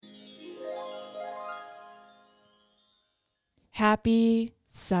Happy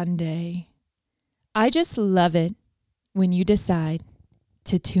Sunday. I just love it when you decide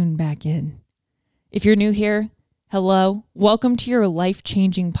to tune back in. If you're new here, hello, welcome to your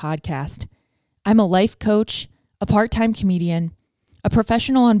life-changing podcast. I'm a life coach, a part-time comedian, a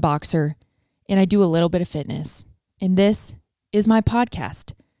professional unboxer, and I do a little bit of fitness. And this is my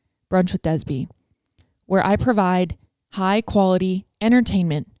podcast, Brunch with Desby, where I provide high-quality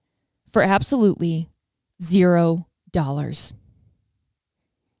entertainment for absolutely $0.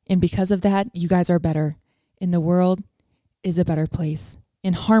 And because of that, you guys are better, and the world is a better place,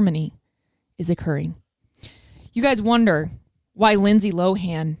 and harmony is occurring. You guys wonder why Lindsay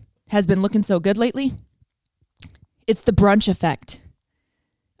Lohan has been looking so good lately? It's the brunch effect,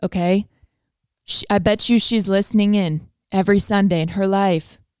 okay? I bet you she's listening in every Sunday, and her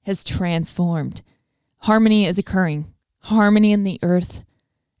life has transformed. Harmony is occurring. Harmony in the earth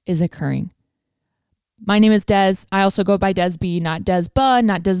is occurring. My name is Des. I also go by Desby, not Desba,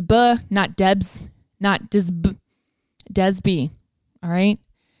 not Desba, not Debs, not Desb, Desby. All right.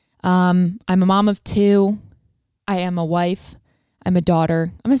 I'm a mom of two. I am a wife. I'm a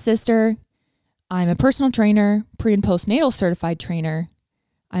daughter. I'm a sister. I'm a personal trainer, pre and postnatal certified trainer.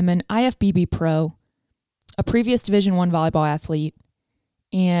 I'm an IFBB pro, a previous Division I volleyball athlete,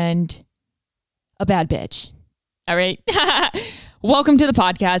 and a bad bitch. All right. Welcome to the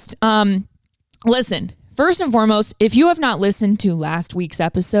podcast. Listen, first and foremost, if you have not listened to last week's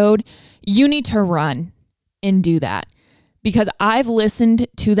episode, you need to run and do that, because I've listened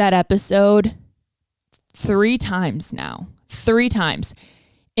to that episode 3 times now, 3 times.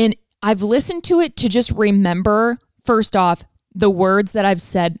 And I've listened to it to just remember, first off, the words that I've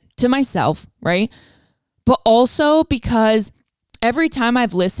said to myself, right? But also because every time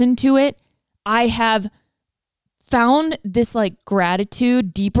I've listened to it, I have found this like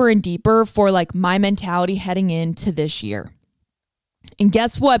gratitude deeper and deeper for like my mentality heading into this year. And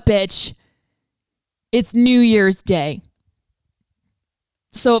guess what, bitch? It's New Year's Day.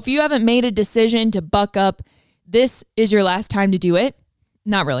 So if you haven't made a decision to buck up, this is your last time to do it.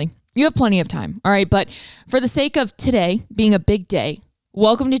 Not really. You have plenty of time. All right. But for the sake of today being a big day,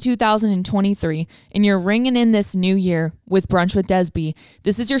 welcome to 2023. And you're ringing in this new year with Brunch with Desby.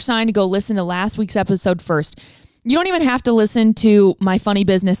 This is your sign to go listen to last week's episode first. You don't even have to listen to my funny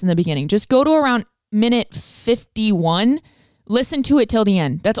business in the beginning. Just go to around minute 51. Listen to it till the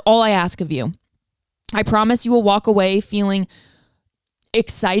end. That's all I ask of you. I promise you will walk away feeling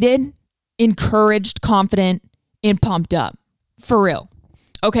excited, encouraged, confident, and pumped up. For real.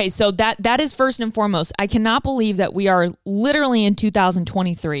 Okay, so that is first and foremost. I cannot believe that we are literally in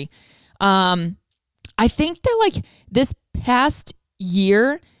 2023. I think that like this past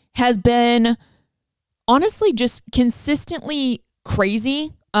year has been honestly just consistently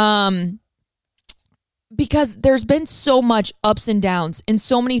crazy, because there's been so much ups and downs and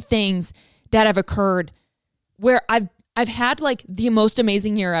so many things that have occurred where I've had like the most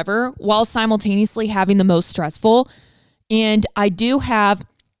amazing year ever while simultaneously having the most stressful. And I do have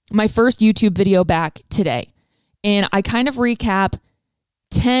my first YouTube video back today, and I kind of recap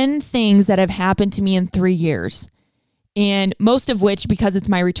 10 things that have happened to me in 3 years, and most of which because it's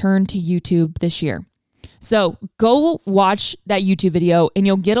my return to YouTube this year. So go watch that YouTube video and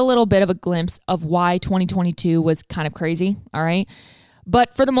you'll get a little bit of a glimpse of why 2022 was kind of crazy. All right.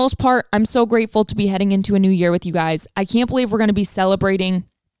 But for the most part, I'm so grateful to be heading into a new year with you guys. I can't believe we're going to be celebrating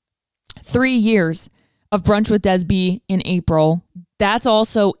 3 years of Brunch with Desby in April. That's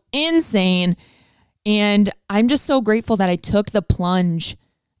also insane. And I'm just so grateful that I took the plunge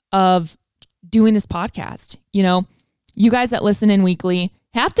of doing this podcast. You know, you guys that listen in weekly,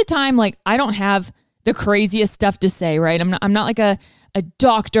 half the time, like I don't have the craziest stuff to say, right? I'm not like a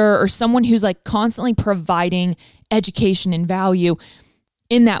doctor or someone who's like constantly providing education and value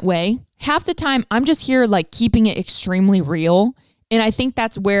in that way. Half the time I'm just here like keeping it extremely real. And I think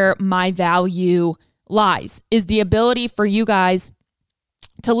that's where my value lies, is the ability for you guys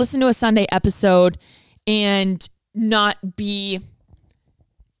to listen to a Sunday episode and not be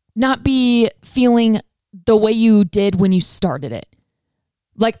feeling the way you did when you started it.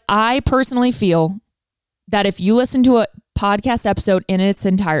 Like I personally feel that if you listen to a podcast episode in its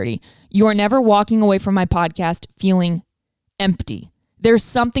entirety, you are never walking away from my podcast feeling empty. There's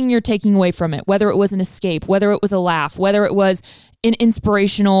something you're taking away from it, whether it was an escape, whether it was a laugh, whether it was an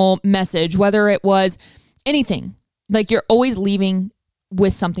inspirational message, whether it was anything. Like you're always leaving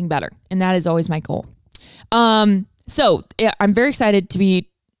with something better. And that is always my goal. So yeah, I'm very excited to be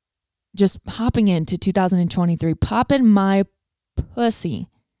just hopping into 2023, popping my pussy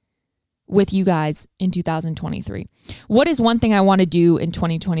with you guys in 2023. What is one thing I want to do in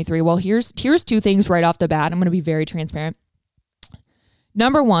 2023? Well, here's 2 things right off the bat. I'm going to be very transparent.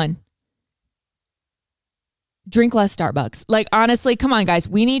 Number one, drink less Starbucks. Like, honestly, come on, guys.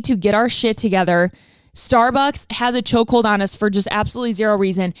 We need to get our shit together. Starbucks has a chokehold on us for just absolutely zero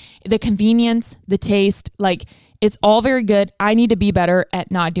reason. The convenience, the taste, like, it's all very good. I need to be better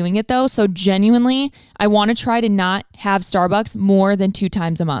at not doing it, though. So genuinely, I want to try to not have Starbucks more than 2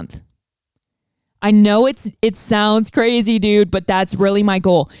 times a month. I know it sounds crazy, dude, but that's really my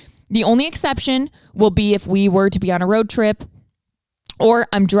goal. The only exception will be if we were to be on a road trip, or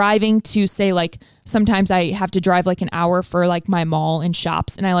I'm driving to, say, like, sometimes I have to drive like an hour for like my mall and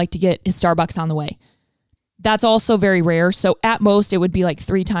shops, and I like to get a Starbucks on the way. That's also very rare. So at most it would be like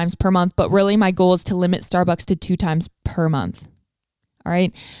 3 times per month, but really my goal is to limit Starbucks to 2 times per month. All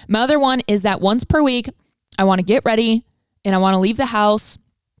right. My other one is that once per week, I want to get ready and I want to leave the house,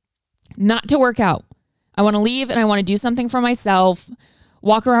 not to work out. I want to leave and I want to do something for myself,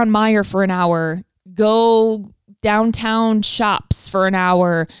 walk around Meijer for an hour, go downtown shops for an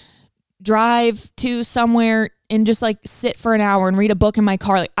hour, drive to somewhere and just like sit for an hour and read a book in my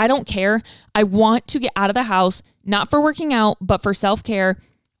car. Like, I don't care. I want to get out of the house, not for working out, but for self-care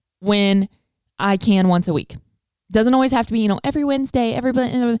when I can once a week. Doesn't always have to be, every Wednesday,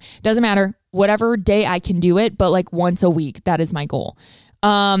 doesn't matter. Whatever day I can do it, but like once a week, that is my goal.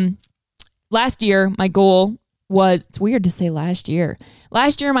 Last year, my goal was, it's weird to say last year.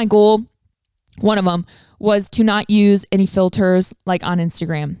 Last year, my goal, one of them, was to not use any filters like on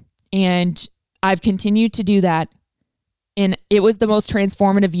Instagram. And I've continued to do that. And it was the most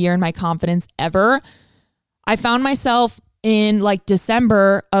transformative year in my confidence ever. I found myself in like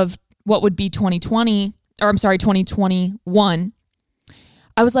December of what would be 2021.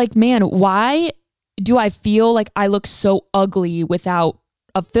 I was like, man, why do I feel like I look so ugly without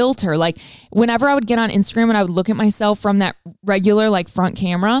a filter? Like, whenever I would get on Instagram and I would look at myself from that regular like front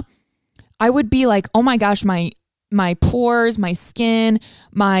camera, I would be like, oh my gosh, my pores, my skin,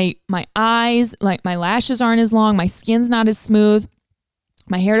 my eyes, like my lashes aren't as long, my skin's not as smooth,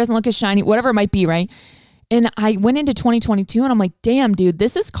 my hair doesn't look as shiny, whatever it might be, right? And I went into 2022 and I'm like, damn, dude,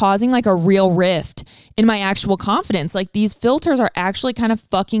 this is causing like a real rift in my actual confidence. Like, these filters are actually kind of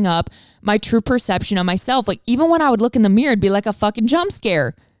fucking up my true perception of myself. Like, even when I would look in the mirror, it'd be like a fucking jump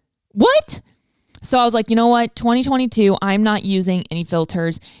scare. What? So I was like, you know what? 2022, I'm not using any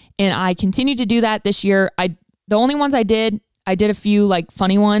filters. And I continue to do that this year. The only ones I did a few like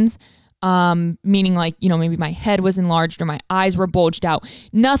funny ones, meaning like, maybe my head was enlarged or my eyes were bulged out.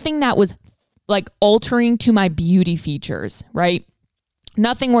 Nothing that was like altering to my beauty features, right?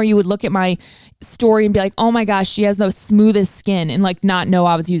 Nothing where you would look at my story and be like, oh my gosh, she has the smoothest skin, and like not know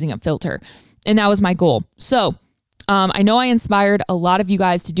I was using a filter. And that was my goal. So I know I inspired a lot of you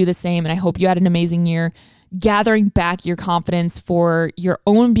guys to do the same, and I hope you had an amazing year gathering back your confidence for your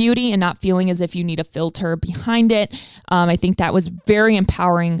own beauty and not feeling as if you need a filter behind it. I think that was very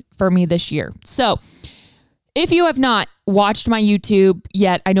empowering for me this year. So if you have not watched my YouTube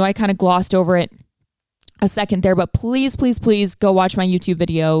yet, I know I kind of glossed over it a second there, but please, please, please go watch my YouTube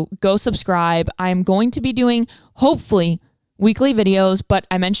video. Go subscribe. I'm going to be doing, hopefully, weekly videos, but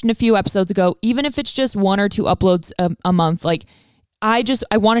I mentioned a few episodes ago, even if it's just 1 or 2 uploads a month, like I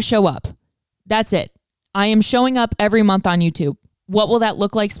want to show up. That's it. I am showing up every month on YouTube. What will that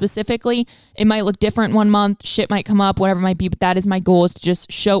look like specifically? It might look different one month. Shit might come up, whatever it might be, but that is my goal, is to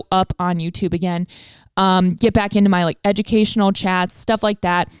just show up on YouTube again. Get back into my like educational chats, stuff like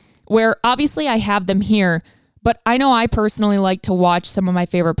that, where obviously I have them here, but I know I personally like to watch some of my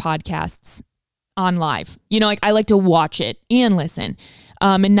favorite podcasts on live. Like I like to watch it and listen,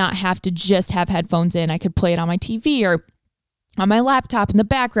 and not have to just have headphones in. I could play it on my TV or on my laptop in the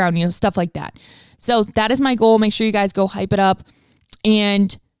background, stuff like that. So that is my goal. Make sure you guys go hype it up.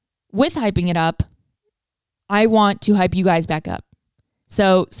 And with hyping it up, I want to hype you guys back up.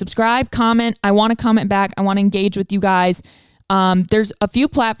 So subscribe, comment. I want to comment back. I want to engage with you guys. There's a few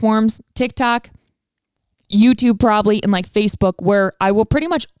platforms, TikTok, YouTube probably, and like Facebook, where I will pretty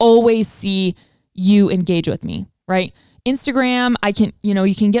much always see you engage with me, right? Instagram,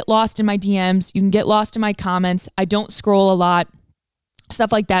 you can get lost in my DMs. You can get lost in my comments. I don't scroll a lot,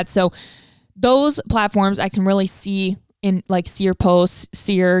 stuff like that. So those platforms I can really see your posts,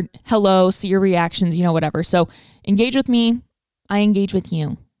 see your hello, see your reactions, whatever. So engage with me. I engage with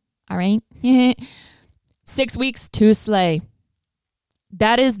you. All right. 6 weeks to slay.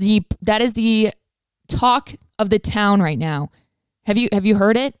 That is the talk of the town right now. Have you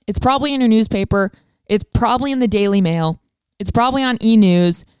heard it? It's probably in your newspaper. It's probably in the Daily Mail. It's probably on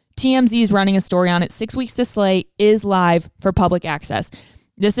E-News. TMZ is running a story on it. 6 weeks to slay is live for public access.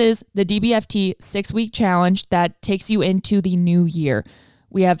 This is the DBFT 6-week challenge that takes you into the new year.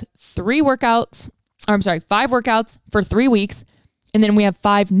 We have 5 workouts for 3 weeks. And then we have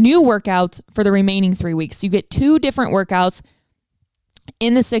 5 new workouts for the remaining 3 weeks. So you get 2 different workouts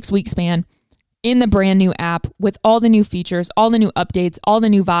in the 6-week span in the brand new app with all the new features, all the new updates, all the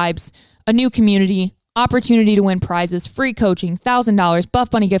new vibes, a new community, opportunity to win prizes, free coaching, $1,000, Buff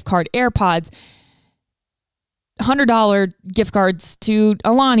Bunny gift card, AirPods, $100 gift cards to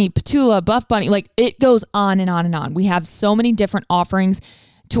Alani, Petula, Buff Bunny. Like, it goes on and on and on. We have so many different offerings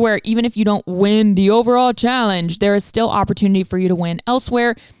to where even if you don't win the overall challenge, there is still opportunity for you to win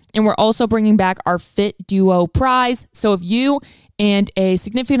elsewhere. And we're also bringing back our Fit Duo prize. So if you and a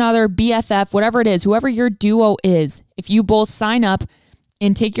significant other, BFF, whatever it is, whoever your duo is, if you both sign up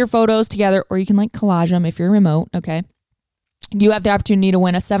and take your photos together, or you can like collage them if you're remote, okay? You have the opportunity to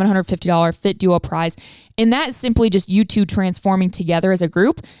win a $750 Fit Duo prize. And that's simply just you two transforming together as a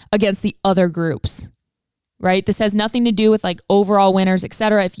group against the other groups, right? This has nothing to do with like overall winners,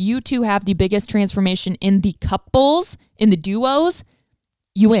 etc. If you two have the biggest transformation in the couples, in the duos,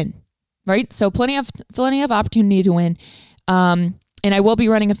 you win, right? So plenty of opportunity to win. And I will be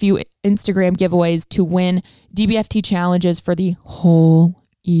running a few Instagram giveaways to win DBFT challenges for the whole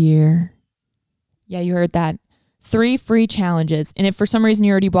year. Yeah, you heard that. 3 free challenges. And if for some reason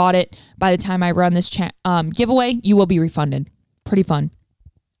you already bought it, by the time I run this giveaway, you will be refunded. Pretty fun.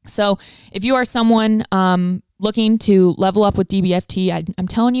 So if you are someone looking to level up with DBFT, I'm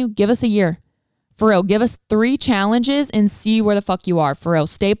telling you, give us a year. For real, give us 3 challenges and see where the fuck you are. For real,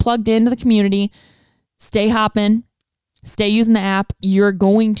 stay plugged into the community. Stay hopping. Stay using the app. You're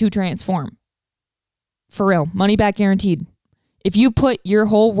going to transform. For real, money back guaranteed. If you put your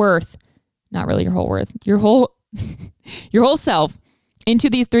whole worth, not really your whole worth, your whole self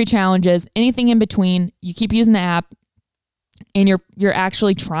into these 3 challenges, anything in between, you keep using the app and you're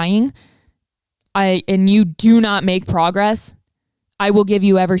actually trying, and you do not make progress, I will give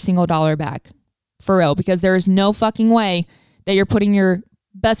you every single dollar back. For real, because there is no fucking way that you're putting your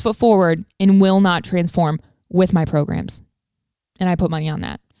best foot forward and will not transform with my programs. And I put money on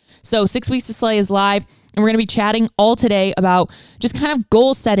that. So 6 Weeks to Slay is live, and we're going to be chatting all today about just kind of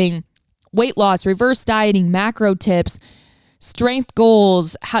goal setting, weight loss, reverse dieting, macro tips, strength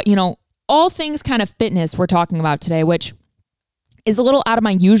goals, how, all things kind of fitness we're talking about today, which is a little out of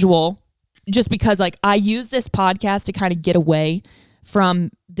my usual, just because like I use this podcast to kind of get away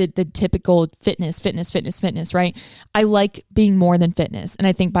from the typical fitness, right? I like being more than fitness. And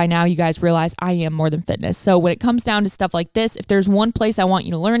I think by now you guys realize I am more than fitness. So when it comes down to stuff like this, if there's one place I want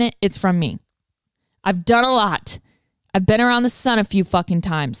you to learn it, it's from me. I've done a lot. I've been around the sun a few fucking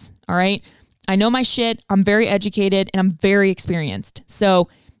times. All right. I know my shit. I'm very educated and I'm very experienced. So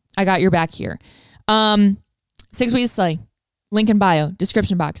I got your back here. 6 Weeks to Slay, link in bio,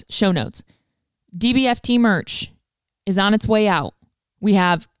 description box, show notes. DBFT merch is on its way out. We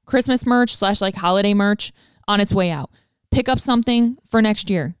have Christmas merch / like holiday merch on its way out. Pick up something for next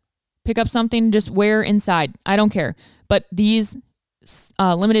year. Pick up something to just wear inside. I don't care. But these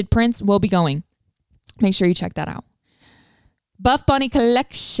limited prints will be going. Make sure you check that out. Buff Bunny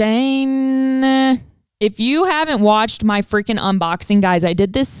collection. If you haven't watched my freaking unboxing, guys, I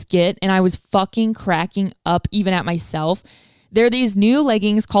did this skit and I was fucking cracking up even at myself. There are these new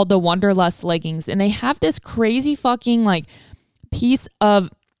leggings called the Wonderlust leggings, and they have this crazy fucking like piece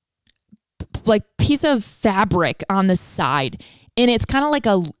of fabric on the side, and it's kind of like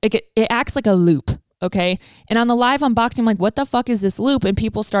it acts like a loop. Okay. And on the live unboxing, I'm like, what the fuck is this loop? And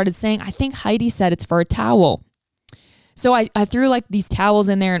people started saying, I think Heidi said it's for a towel. So I threw like these towels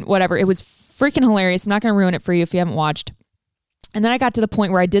in there and whatever. It was freaking hilarious. I'm not going to ruin it for you if you haven't watched. And then I got to the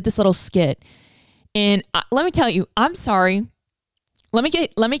point where I did this little skit, and let me tell you, I'm sorry. Let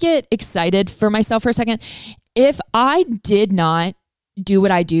me get excited for myself for a second. If I did not do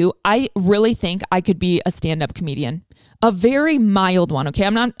what I do, I really think I could be a stand-up comedian. A very mild one, okay?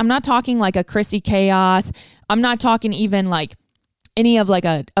 I'm not talking like a Chrissy Chaos. I'm not talking even like any of like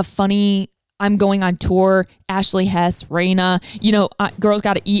a funny, I'm going on tour, Ashley Hess, Raina, Girls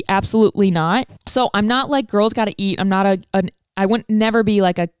Gotta Eat. Absolutely not. So I'm not like Girls Gotta Eat. I'm not I would never be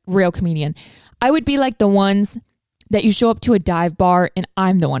like a real comedian. I would be like the ones that you show up to a dive bar and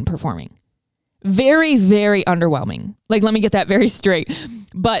I'm the one performing. Very, very underwhelming. Like, let me get that very straight.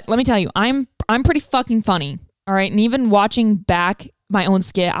 But let me tell you, I'm pretty fucking funny. All right. And even watching back my own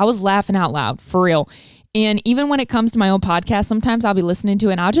skit, I was laughing out loud, for real. And even when it comes to my own podcast, sometimes I'll be listening to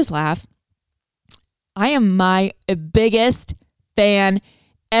it and I'll just laugh. I am my biggest fan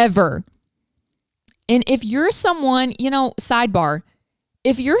ever. And if you're someone, sidebar,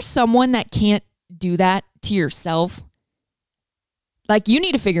 if you're someone that can't do that to yourself, like, you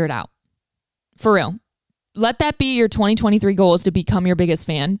need to figure it out. For real. Let that be your 2023 goal, is to become your biggest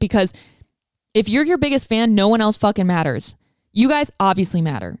fan, because if you're your biggest fan, no one else fucking matters. You guys obviously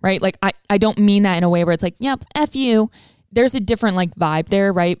matter, right? Like I don't mean that in a way where it's like, yep, F you. There's a different like vibe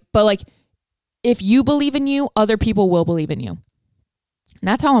there, right? But like if you believe in you, other people will believe in you. And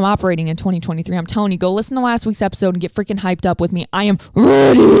that's how I'm operating in 2023. I'm telling you, go listen to last week's episode and get freaking hyped up with me. I am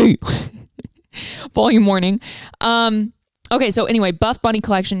ready. Volume warning. Okay, so anyway, Buff Bunny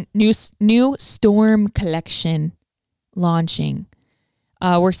collection, new Storm collection launching.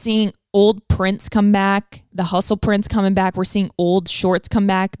 We're seeing old prints come back, the hustle prints coming back. We're seeing old shorts come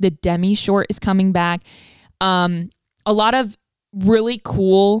back. The demi short is coming back. A lot of really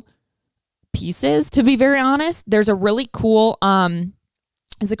cool pieces, to be very honest. There's a really cool,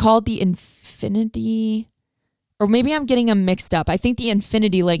 is it called the Infinity? Or maybe I'm getting them mixed up. I think the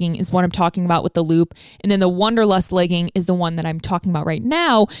Infinity legging is what I'm talking about with the loop. And then the Wanderlust legging is the one that I'm talking about right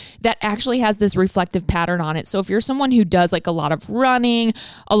now that actually has this reflective pattern on it. So if you're someone who does like a lot of running,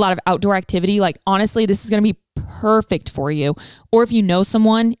 a lot of outdoor activity, like honestly, this is going to be perfect for you. Or if you know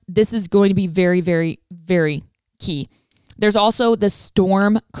someone, this is going to be very, very, very key. There's also the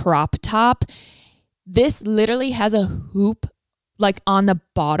Storm crop top. This literally has a hoop like on the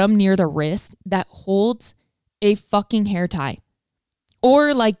bottom near the wrist that holds a fucking hair tie.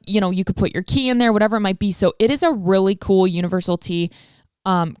 Or like, you know, you could put your key in there, whatever it might be. So it is a really cool universal tee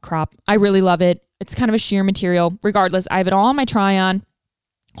crop. I really love it. It's kind of a sheer material. Regardless, I have it all on my try on.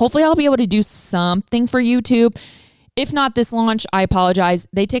 Hopefully I'll be able to do something for YouTube. If not this launch, I apologize.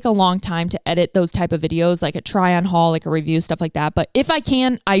 They take a long time to edit those type of videos, like a try on haul, like a review, stuff like that. But if I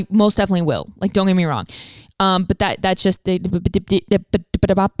can, I most definitely will. Like, don't get me wrong. But that's just, that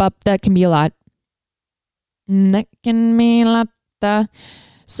can be a lot. That can mean a lot.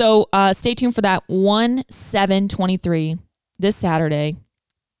 So stay tuned for that 1/7/23 this Saturday.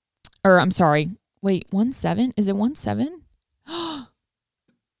 Or I'm sorry. Wait, 1/7? Is it 1/7?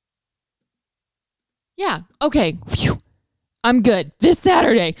 Yeah. Okay. Phew. I'm good. This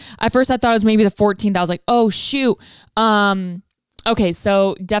Saturday. At first I thought it was maybe the 14th. I was like, oh shoot. Okay.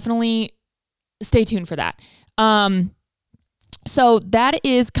 So definitely stay tuned for that. So that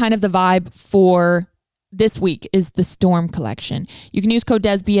is kind of the vibe for this week is the Storm collection. You can use code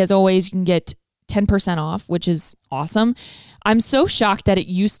DESB as always. You can get 10% off, which is awesome. I'm so shocked that it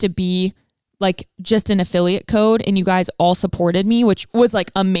used to be like just an affiliate code and you guys all supported me, which was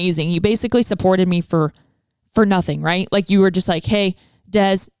like amazing. You basically supported me for nothing, right? Like you were just like, hey,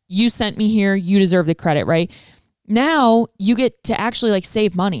 Des, you sent me here. You deserve the credit, right? Now you get to actually like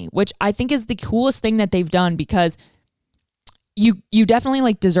save money, which I think is the coolest thing that they've done because you definitely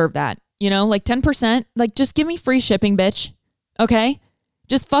like deserve that. You know, like 10%, like just give me free shipping, bitch. Okay.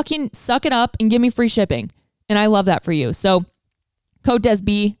 Just fucking suck it up and give me free shipping. And I love that for you. So code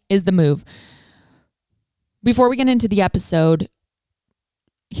DESB is the move. Before we get into the episode,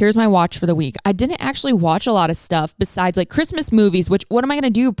 here's my watch for the week. I didn't actually watch a lot of stuff besides like Christmas movies, which what am I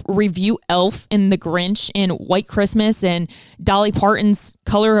going to do? Review Elf and The Grinch and White Christmas and Dolly Parton's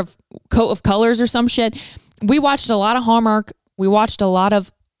Coat of Colors or some shit. We watched a lot of Hallmark. We watched a lot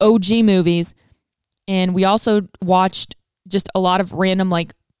of OG movies. And we also watched just a lot of random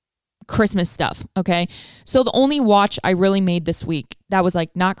like Christmas stuff. Okay. So the only watch I really made this week that was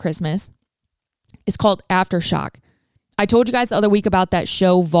like not Christmas is called Aftershock. I told you guys the other week about that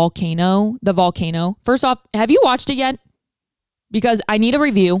show The Volcano. First off, have you watched it yet? Because I need a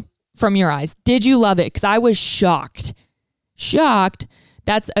review from your eyes. Did you love it? Because I was shocked.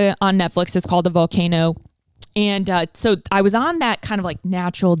 That's on Netflix. It's called The Volcano. And so I was on that kind of like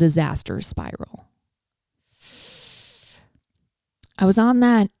natural disaster spiral. I was on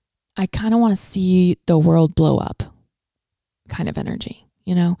that. I kind of want to see the world blow up kind of energy,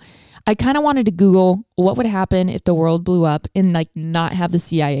 you know? I kind of wanted to Google what would happen if the world blew up and like not have the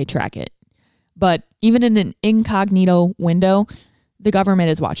CIA track it. But even in an incognito window, the government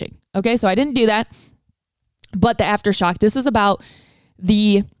is watching. Okay, so I didn't do that. But the Aftershock, this was about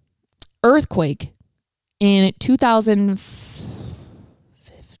the earthquake in 2015.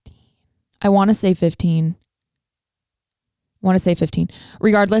 I want to say 15.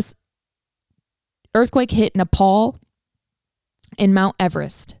 Regardless, earthquake hit Nepal and Mount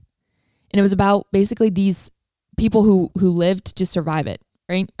Everest. And it was about basically these people who lived to survive it,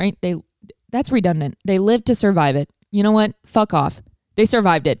 right? That's redundant. They lived to survive it. You know what? Fuck off. They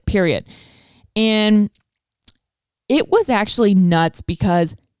survived it, period. And it was actually nuts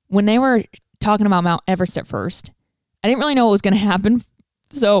because when they were talking about Mount Everest at first, I didn't really know what was going to happen.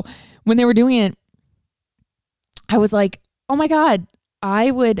 So when they were doing it, I was like, oh my God,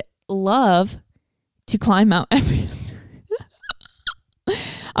 I would love to climb Mount Everest.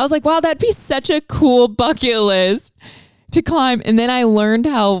 I was like, wow, that'd be such a cool bucket list to climb. And then I learned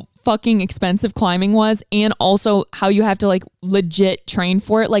how fucking expensive climbing was, and also how you have to like legit train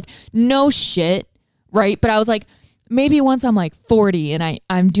for it. Like, no shit, right? But I was like, maybe once I'm like 40 and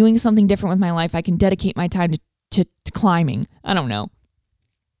I'm doing something different with my life, I can dedicate my time to climbing. I don't know.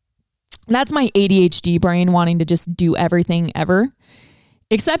 That's my ADHD brain wanting to just do everything ever.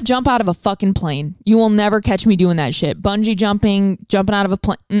 Except jump out of a fucking plane. You will never catch me doing that shit. Bungee jumping, jumping out of a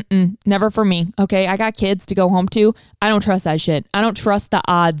plane. Never for me. Okay. I got kids to go home to. I don't trust that shit. I don't trust the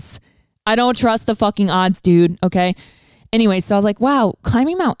odds. I don't trust the fucking odds, dude. Okay. Anyway, so I was like, wow,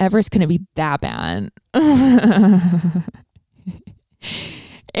 climbing Mount Everest couldn't be that bad.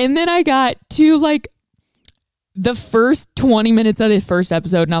 And then I got to like the first 20 minutes of the first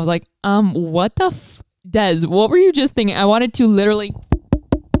episode and I was like, what the Des, what were you just thinking? I wanted to literally...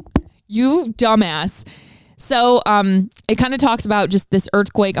 You dumbass. So it kind of talks about just this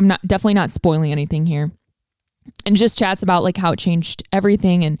earthquake. I'm definitely not spoiling anything here. And just chats about like how it changed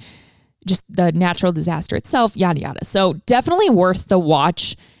everything and just the natural disaster itself, yada, yada. So definitely worth the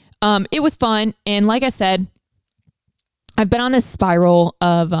watch. It was fun. And like I said, I've been on this spiral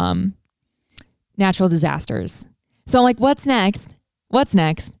of natural disasters. So I'm like, what's next? What's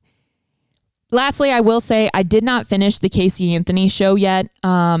next? Lastly, I will say I did not finish the Casey Anthony show yet.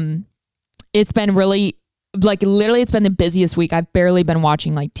 It's been really, like literally it's been the busiest week. I've barely been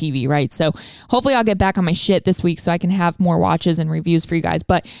watching like TV, right? So hopefully I'll get back on my shit this week so I can have more watches and reviews for you guys.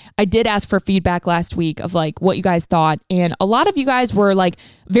 But I did ask for feedback last week of like what you guys thought. And a lot of you guys were like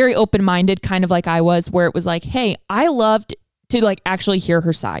very open-minded, kind of like I was, where it was like, hey, I loved to like actually hear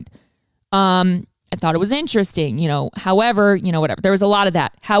her side. I thought it was interesting, you know, however, you know, whatever. There was a lot of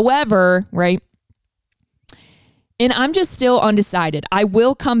that. However, right? And I'm just still undecided. I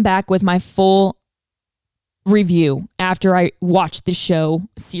will come back with my full review after I watch the show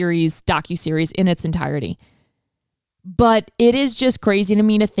series, docuseries in its entirety. But it is just crazy to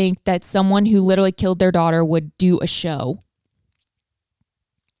me to think that someone who literally killed their daughter would do a show.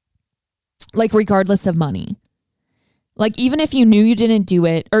 Like regardless of money. Like even if you knew you didn't do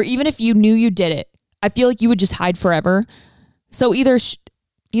it, or even if you knew you did it, I feel like you would just hide forever. So either she's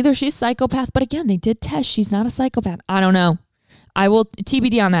a psychopath, but again, they did test. She's not a psychopath. I don't know. I will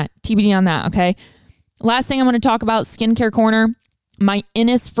TBD on that. TBD on that. Okay. Last thing I'm going to talk about, skincare corner, my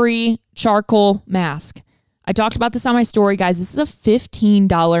Innisfree charcoal mask. I talked about this on my story, guys. This is a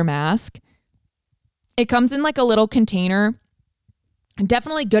 $15 mask. It comes in like a little container.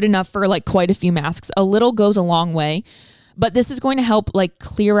 Definitely good enough for like quite a few masks. A little goes a long way. But this is going to help like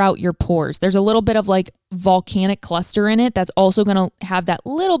clear out your pores. There's a little bit of like volcanic cluster in it that's also going to have that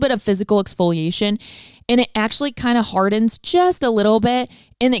little bit of physical exfoliation. And it actually kind of hardens just a little bit.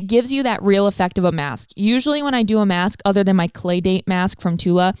 And it gives you that real effect of a mask. Usually when I do a mask, other than my Clay Date mask from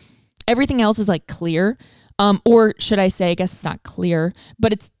Tula, everything else is like clear. Or should I say, I guess it's not clear,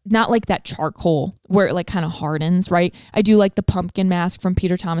 but it's not like that charcoal where it like kind of hardens, right? I do like the pumpkin mask from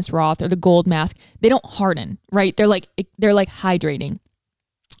Peter Thomas Roth or the gold mask. They don't harden, right? They're like hydrating.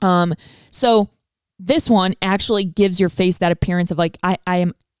 So this one actually gives your face that appearance of like, I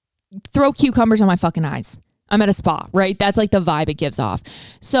am throw cucumbers on my fucking eyes. I'm at a spa, right? That's like the vibe it gives off.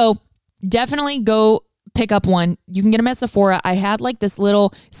 So definitely go pick up one. You can get them at Sephora. I had like this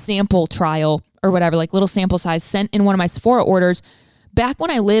little sample trial or whatever, like little sample size sent in one of my Sephora orders back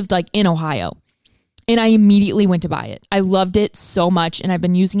when I lived like in Ohio. And I immediately went to buy it. I loved it so much and I've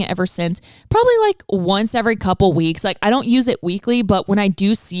been using it ever since. Probably like once every couple weeks. Like I don't use it weekly, but when I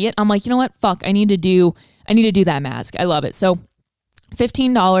do see it, I'm like, you know what? Fuck, I need to do that mask. I love it. So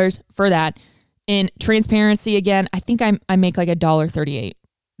 $15 for that. In transparency, again, I think I make like $1.38.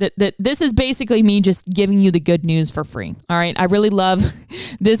 This is basically me just giving you the good news for free. All right. I really love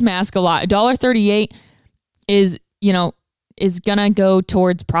this mask a lot. $1.38 is going to go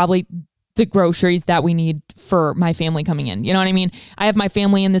towards probably the groceries that we need for my family coming in. You know what I mean? I have my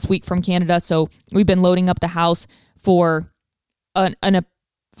family in this week from Canada. So we've been loading up the house for a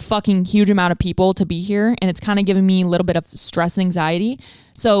fucking huge amount of people to be here. And it's kind of giving me a little bit of stress and anxiety.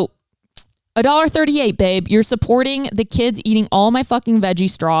 So $1.38, babe. You're supporting the kids eating all my fucking veggie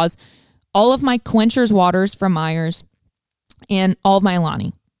straws, all of my Quenchers waters from Myers, and all of my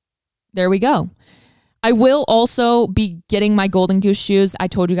Alani. There we go. I will also be getting my Golden Goose shoes. I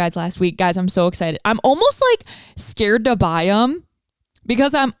told you guys last week. Guys, I'm so excited. I'm almost like scared to buy them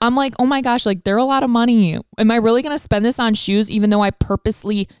because I'm like, oh my gosh, like they're a lot of money. Am I really going to spend this on shoes even though I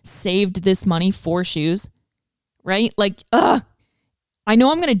purposely saved this money for shoes? Right? Like, I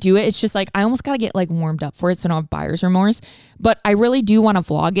know I'm going to do it. It's just like, I almost got to get like warmed up for it so I don't have buyer's remorse. But I really do want to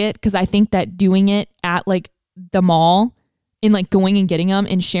vlog it because I think that doing it at like the mall and like going and getting them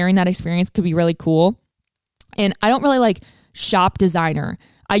and sharing that experience could be really cool. And I don't really like shop designer.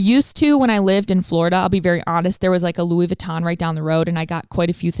 I used to when I lived in Florida. I'll be very honest. There was like a Louis Vuitton right down the road, and I got quite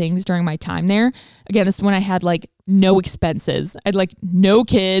a few things during my time there. Again, this is when I had like no expenses. I had like no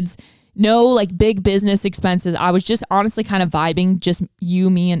kids, no like big business expenses. I was just honestly kind of vibing, just you,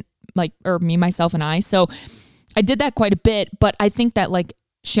 me, and like, or me, myself, and I. So I did that quite a bit, but I think that like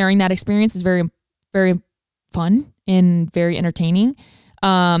sharing that experience is very, very fun and very entertaining.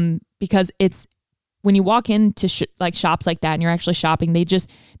 Because it's when you walk into like shops like that and you're actually shopping,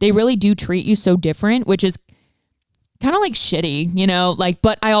 they really do treat you so different, which is kind of like shitty, you know, like,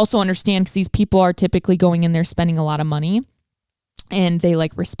 but I also understand because these people are typically going in there spending a lot of money and they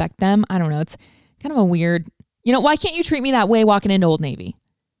like respect them. I don't know. It's kind of a weird, you know, why can't you treat me that way walking into Old Navy?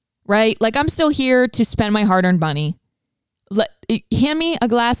 Right? Like I'm still here to spend my hard-earned money. Hand me a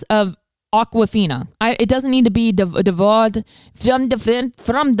glass of Aquafina. It doesn't need to be devoured from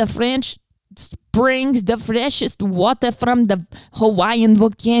the French springs, the freshest water from the Hawaiian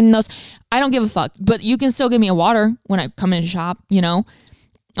volcanoes. I don't give a fuck, but you can still give me a water when I come in to shop, you know?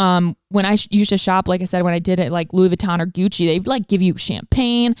 When I used to shop, like I said, when I did it like Louis Vuitton or Gucci, they like give you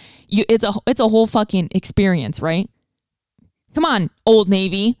champagne. It's a whole fucking experience, right? Come on, Old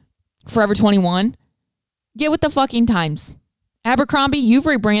Navy, Forever 21. Get with the fucking times. Abercrombie, you've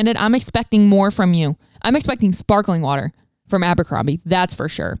rebranded. I'm expecting more from you. I'm expecting sparkling water from Abercrombie. That's for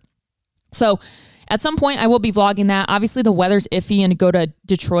sure. So at some point I will be vlogging that. Obviously the weather's iffy and to go to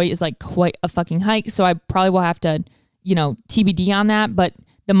Detroit is like quite a fucking hike. So I probably will have to, you know, TBD on that, but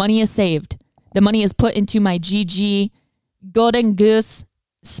the money is saved. The money is put into my GG Golden Goose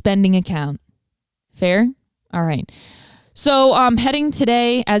spending account. Fair? All right. So heading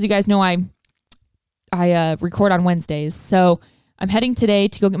today, as you guys know, I record on Wednesdays. So I'm heading today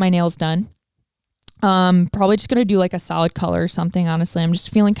to go get my nails done. Probably just going to do like a solid color or something. Honestly, I'm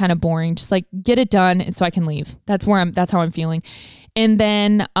just feeling kind of boring. Just like get it done and so I can leave. That's how I'm feeling. And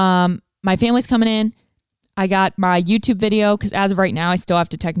then, my family's coming in. I got my YouTube video because as of right now, I still have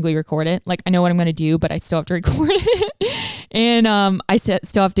to technically record it. Like I know what I'm going to do, but I still have to record it. And, I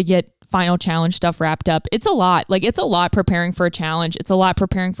still have to get final challenge stuff wrapped up. It's a lot. Like it's a lot preparing for a challenge. It's a lot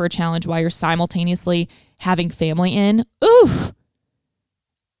preparing for a challenge while you're simultaneously having family in. Oof.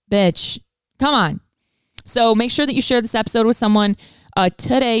 Bitch. Come on. So make sure that you share this episode with someone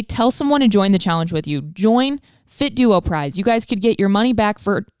today. Tell someone to join the challenge with you. Join Fit Duo Prize. You guys could get your money back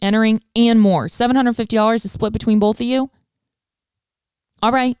for entering and more. $750 to split between both of you.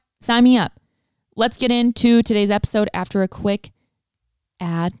 All right. Sign me up. Let's get into today's episode after a quick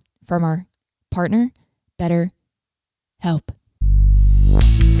ad from our partner, BetterHelp.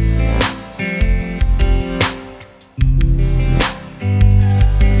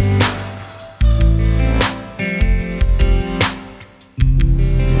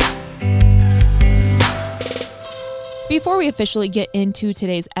 Before we officially get into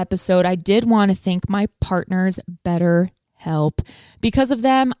today's episode, I did want to thank my partners, BetterHelp. Because of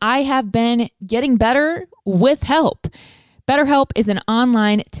them, I have been getting better with help. BetterHelp is an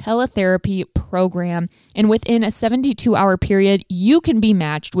online teletherapy program, and within a 72-hour period, you can be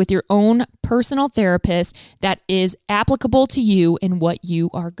matched with your own personal therapist that is applicable to you and what you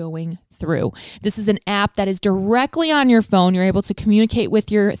are going through. This is an app that is directly on your phone. You're able to communicate with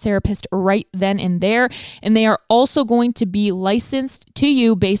your therapist right then and there, and they are also going to be licensed to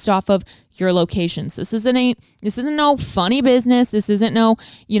you based off of your locations. This isn't no funny business. This isn't no,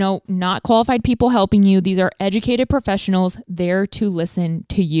 not qualified people helping you. These are educated professionals there to listen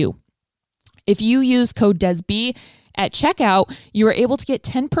to you. If you use code DESB at checkout, you are able to get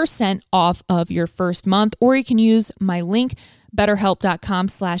 10% off of your first month, or you can use my link,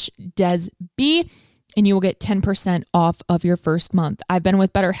 betterhelp.com/DESB, and you will get 10% off of your first month. I've been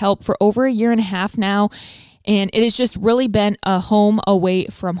with BetterHelp for over a year and a half now, and it has just really been a home away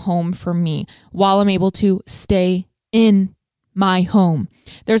from home for me while I'm able to stay in my home.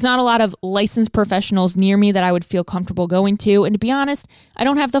 There's not a lot of licensed professionals near me that I would feel comfortable going to. And to be honest, I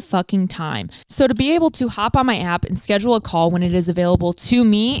don't have the fucking time. So to be able to hop on my app and schedule a call when it is available to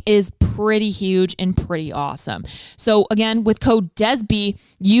me is pretty huge and pretty awesome. So again, with code DESB,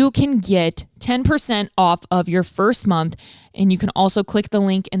 you can get 10% off of your first month. And you can also click the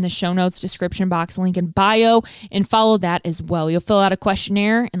link in the show notes, description box, link in bio, and follow that as well. You'll fill out a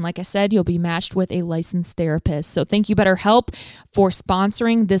questionnaire. And like I said, you'll be matched with a licensed therapist. So thank you, BetterHelp, for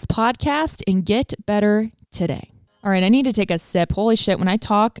sponsoring this podcast, and get better today. All right, I need to take a sip. Holy shit, when I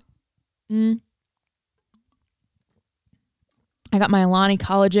talk, I got my Alani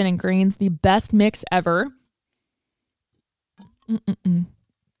collagen and greens, the best mix ever.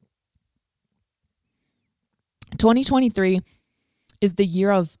 2023 is the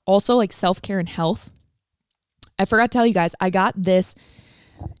year of also like self-care and health. I forgot to tell you guys, I got this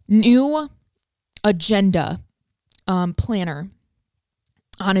new agenda planner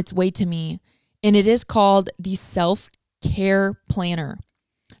on its way to me, and it is called the Self-Care Planner.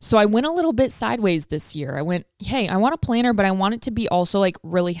 So I went a little bit sideways this year. I went, hey, I want a planner, but I want it to be also like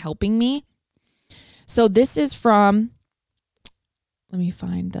really helping me. So this is from, let me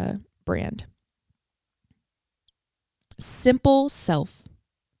find the brand. Simple Self.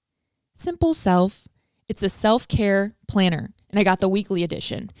 Simple Self. It's a self-care planner, and I got the weekly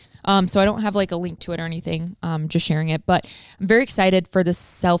edition. So I don't have like a link to it or anything, just sharing it, but I'm very excited for the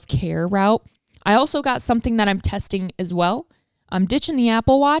self-care route. I also got something that I'm testing as well. I'm ditching the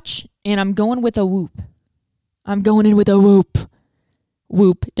Apple Watch and I'm going with a Whoop. I'm going in with a Whoop.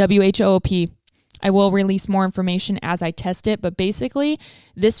 Whoop, W-H-O-O-P. I will release more information as I test it, but basically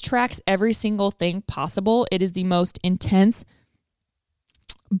this tracks every single thing possible. It is the most intense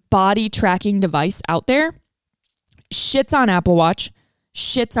body tracking device out there. Shits on Apple Watch,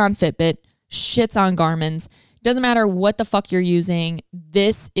 shits on Fitbit, shits on Garmin's. Doesn't matter what the fuck you're using.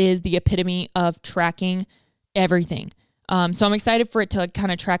 This is the epitome of tracking everything. So I'm excited for it to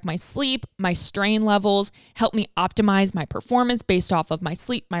kind of track my sleep, my strain levels, help me optimize my performance based off of my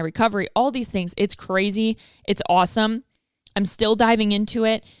sleep, my recovery, all these things. It's crazy. It's awesome. I'm still diving into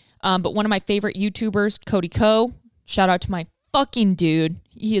it. But one of my favorite YouTubers, Cody Ko, shout out to my fucking dude.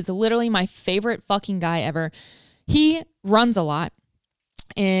 He is literally my favorite fucking guy ever. He runs a lot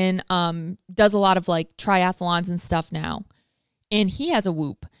and does a lot of like triathlons and stuff now. And he has a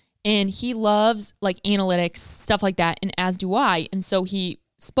Whoop. And he loves like analytics, stuff like that, and as do I. And so he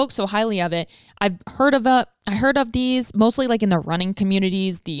spoke so highly of it. I heard of these mostly like in the running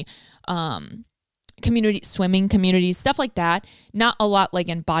communities, the swimming communities, stuff like that. Not a lot like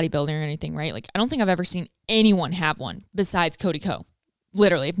in bodybuilding or anything, right? Like I don't think I've ever seen anyone have one besides Cody Ko.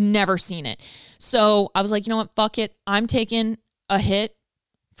 Literally, I've never seen it. So I was like, you know what? Fuck it. I'm taking a hit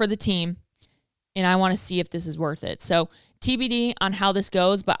for the team, and I want to see if this is worth it. So TBD on how this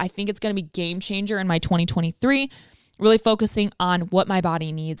goes, but I think it's going to be game changer in my 2023, really focusing on what my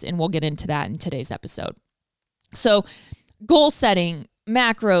body needs, and we'll get into that in today's episode. So goal setting,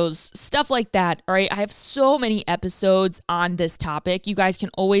 macros, stuff like that, all right? I have so many episodes on this topic. You guys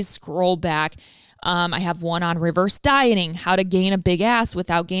can always scroll back. I have one on reverse dieting, how to gain a big ass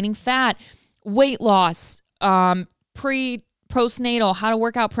without gaining fat, weight loss, postnatal, how to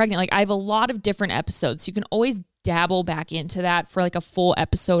work out pregnant. Like I have a lot of different episodes. So you can always dabble back into that for like a full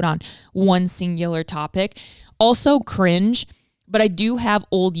episode on one singular topic. Also cringe, but I do have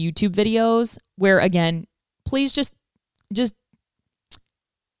old YouTube videos where, again, please just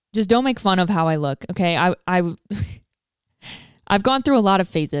don't make fun of how I look. Okay. I've gone through a lot of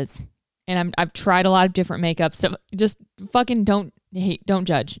phases and I've tried a lot of different makeups. So just fucking don't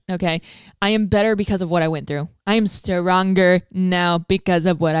judge. Okay. I am better because of what I went through. I am stronger now because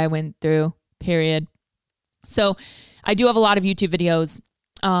of what I went through, period. So I do have a lot of YouTube videos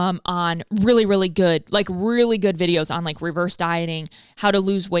on really, really good videos on like reverse dieting, how to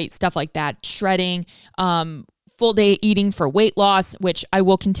lose weight, stuff like that, shredding, full day eating for weight loss, which I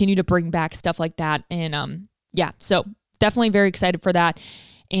will continue to bring back stuff like that. And so definitely very excited for that.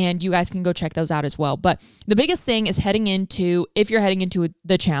 And you guys can go check those out as well. But the biggest thing is if you're heading into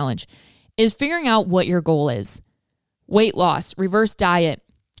the challenge, is figuring out what your goal is. Weight loss, reverse diet,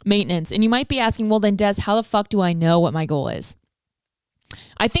 maintenance. And you might be asking, well then Des, how the fuck do I know what my goal is?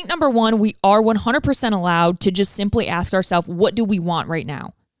 I think number one, we are 100% allowed to just simply ask ourselves, what do we want right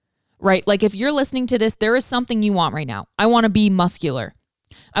now? Right? Like if you're listening to this, there is something you want right now. I want to be muscular.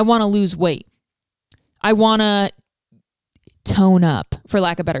 I want to lose weight. I want to tone up, for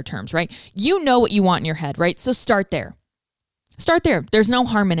lack of better terms, right? You know what you want in your head, right? So start there. There's no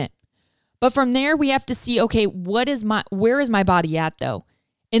harm in it. But from there, we have to see, okay, where is my body at though?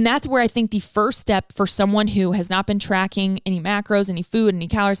 And that's where I think the first step for someone who has not been tracking any macros, any food, any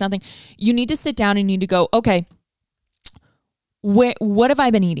calories, nothing, you need to sit down and you need to go, okay, what have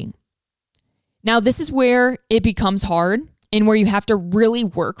I been eating? Now, this is where it becomes hard and where you have to really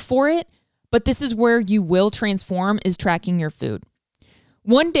work for it. But this is where you will transform, is tracking your food.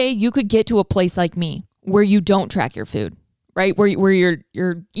 One day you could get to a place like me where you don't track your food, right? Where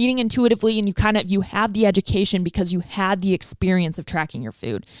you're eating intuitively and you have the education because you had the experience of tracking your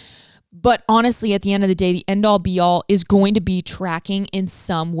food. But honestly, at the end of the day, the end all be all is going to be tracking in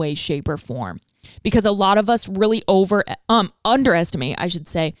some way, shape, or form. Because a lot of us really underestimate, I should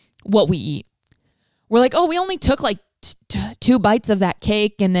say, what we eat. We're like, oh, we only took like 2 bites of that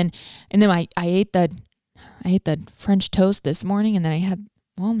cake, and then I ate the French toast this morning, and then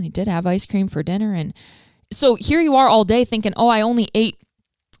we did have ice cream for dinner, and so here you are all day thinking, oh, I only ate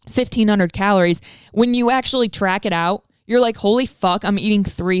 1,500 calories. When you actually track it out, you're like, holy fuck, I'm eating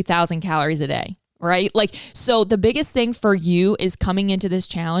 3,000 calories a day, right? Like, so the biggest thing for you is coming into this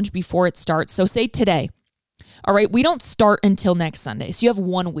challenge before it starts. So say today, all right, we don't start until next Sunday. So you have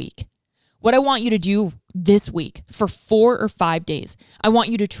 1 week. What I want you to do this week for 4 or 5 days, I want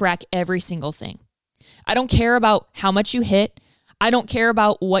you to track every single thing. I don't care about how much you hit. I don't care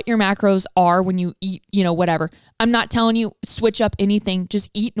about what your macros are when you eat, whatever. I'm not telling you switch up anything. Just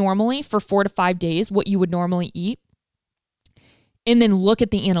eat normally for 4 to 5 days, what you would normally eat. And then look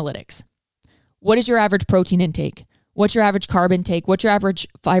at the analytics. What is your average protein intake? What's your average carb intake? What's your average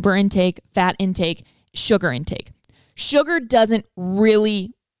fiber intake, fat intake, sugar intake? Sugar doesn't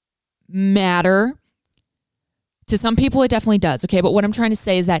really matter. To some people, it definitely does. Okay. But what I'm trying to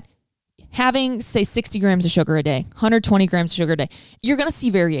say is that having, say, 60 grams of sugar a day, 120 grams of sugar a day, you're going to see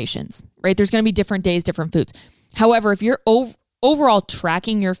variations, right? There's going to be different days, different foods. However, if you're overall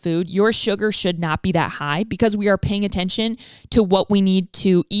tracking your food, your sugar should not be that high because we are paying attention to what we need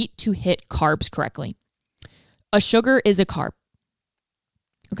to eat to hit carbs correctly. A sugar is a carb.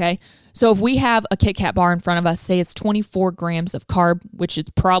 Okay. So if we have a Kit Kat bar in front of us, say it's 24 grams of carb, which is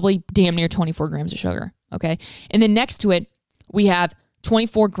probably damn near 24 grams of sugar. Okay. And then next to it, we have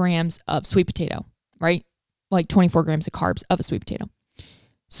 24 grams of sweet potato, right? Like 24 grams of carbs of a sweet potato.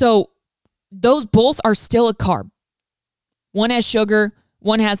 So those both are still a carb. One has sugar.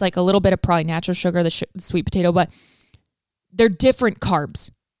 One has like a little bit of probably natural sugar, the sweet potato, but they're different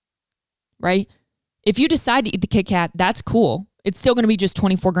carbs, right? If you decide to eat the Kit Kat, that's cool. It's still going to be just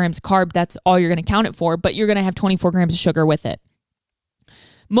 24 grams of carb. That's all you're going to count it for, but you're going to have 24 grams of sugar with it.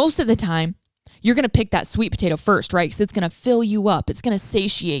 Most of the time, you're going to pick that sweet potato first, right? Because it's going to fill you up. It's going to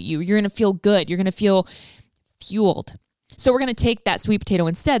satiate you. You're going to feel good. You're going to feel fueled. So we're going to take that sweet potato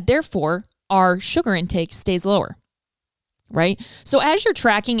instead. Therefore, our sugar intake stays lower, right? So as you're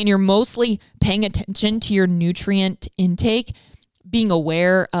tracking and you're mostly paying attention to your nutrient intake, being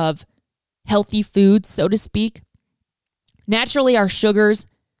aware of healthy foods, so to speak, naturally our sugars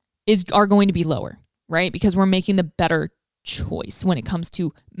are going to be lower, right? Because we're making the better choice when it comes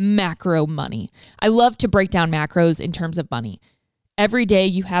to macro money. I love to break down macros in terms of money. Every day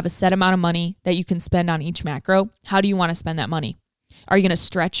you have a set amount of money that you can spend on each macro. How do you want to spend that money? Are you going to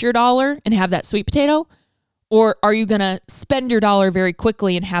stretch your dollar and have that sweet potato? Or are you going to spend your dollar very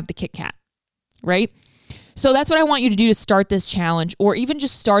quickly and have the Kit Kat, right? So that's what I want you to do to start this challenge, or even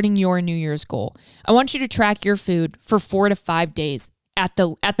just starting your New Year's goal. I want you to track your food for 4 to 5 days at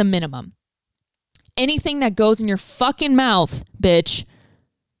the minimum. Anything that goes in your fucking mouth, bitch,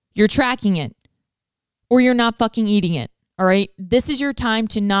 you're tracking it, or you're not fucking eating it. All right. This is your time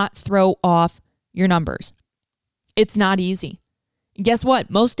to not throw off your numbers. It's not easy. And guess what?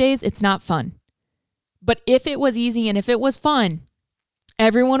 Most days it's not fun. But if it was easy and if it was fun,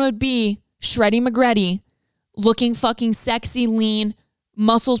 everyone would be shreddy McGreddy, looking fucking sexy, lean,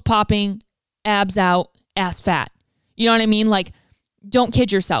 muscles popping, abs out, ass fat. You know what I mean? Like, don't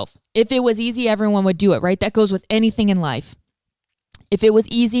kid yourself. If it was easy, everyone would do it, right? That goes with anything in life. If it was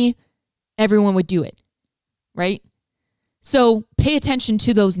easy, everyone would do it, right? So pay attention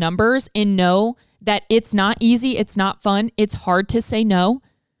to those numbers and know that it's not easy. It's not fun. It's hard to say no,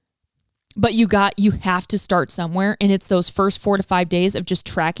 but you have to start somewhere. And it's those first 4 to 5 days of just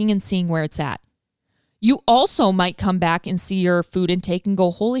tracking and seeing where it's at. You also might come back and see your food intake and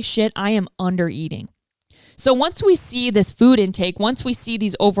go, holy shit, I am under eating. So once we see this food intake, once we see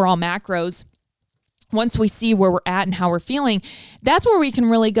these overall macros, once we see where we're at and how we're feeling, that's where we can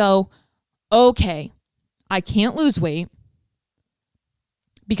really go, okay, I can't lose weight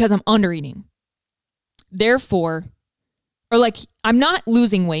because I'm under eating. Therefore, or like I'm not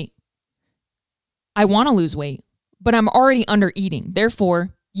losing weight. I want to lose weight, but I'm already under eating.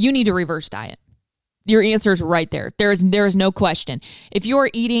 Therefore, you need to reverse diet. Your answer is right there. There is no question. If you are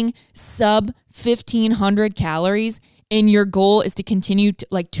eating sub 1,500 calories and your goal is to continue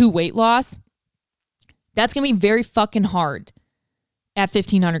to weight loss, that's going to be very fucking hard at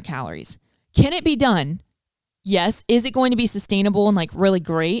 1,500 calories. Can it be done? Yes. Is it going to be sustainable and like really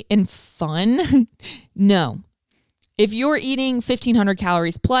great and fun? No. If you're eating 1,500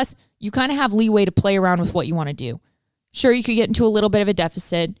 calories plus, you kind of have leeway to play around with what you want to do. Sure, you could get into a little bit of a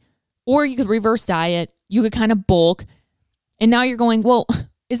deficit, or you could reverse diet. You could kind of bulk. And now you're going, well,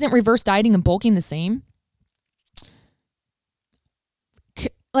 isn't reverse dieting and bulking the same?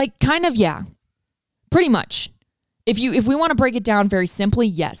 Like kind of, yeah, pretty much. If we want to break it down very simply,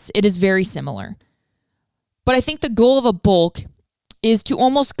 yes, it is very similar. But I think the goal of a bulk is to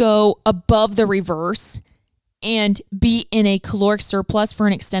almost go above the reverse and be in a caloric surplus for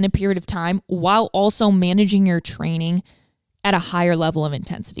an extended period of time while also managing your training at a higher level of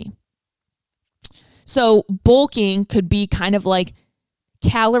intensity. So bulking could be kind of like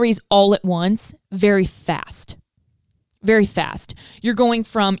calories all at once, very fast. Very fast. You're going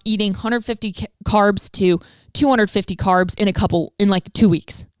from eating 150 carbs to 250 carbs in like 2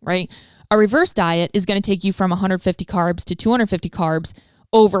 weeks, right? A reverse diet is going to take you from 150 carbs to 250 carbs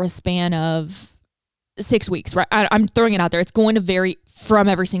over a span of 6 weeks, right? I'm throwing it out there. It's going to vary from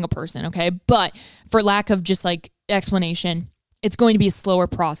every single person, okay? But for lack of just like explanation, it's going to be a slower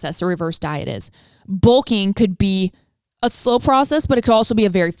process, a reverse diet is. Bulking could be a slow process, but it could also be a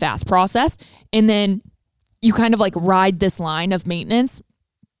very fast process. And then you kind of like ride this line of maintenance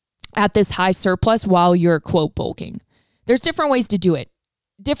at this high surplus while you're, quote, bulking. There's different ways to do it.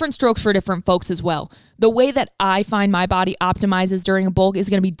 Different strokes for different folks as well. The way that I find my body optimizes during a bulk is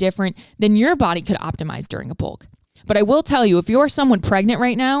going to be different than your body could optimize during a bulk. But I will tell you, if you're someone pregnant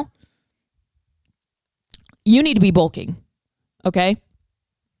right now, you need to be bulking, okay?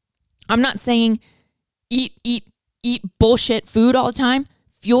 I'm not saying eat bullshit food all the time.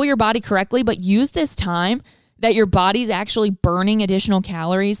 Fuel your body correctly, but use this time that your body's actually burning additional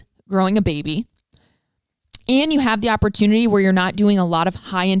calories, growing a baby, and you have the opportunity where you're not doing a lot of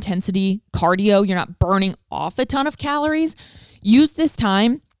high intensity cardio, you're not burning off a ton of calories. Use this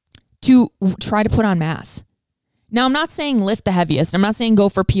time to try to put on mass. Now, I'm not saying lift the heaviest. I'm not saying go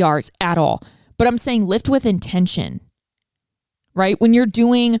for PRs at all, but I'm saying lift with intention, right? When you're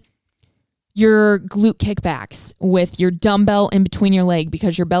doing your glute kickbacks with your dumbbell in between your leg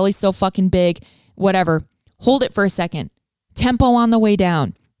because your belly's so fucking big, whatever, hold it for a second. Tempo on the way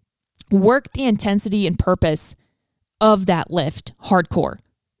down. Work the intensity and purpose of that lift, hardcore.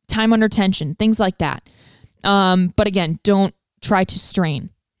 Time under tension, things like that. But again, don't try to strain.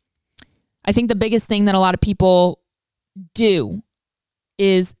 I think the biggest thing that a lot of people do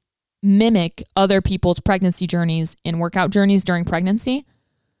is mimic other people's pregnancy journeys and workout journeys during pregnancy,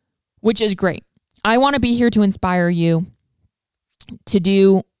 which is great. I want to be here to inspire you to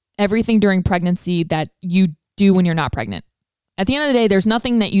do everything during pregnancy that you do when you're not pregnant. At the end of the day, there's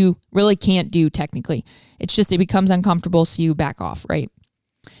nothing that you really can't do technically. It's just it becomes uncomfortable, so you back off, right?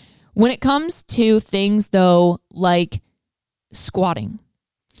 When it comes to things, though, like squatting,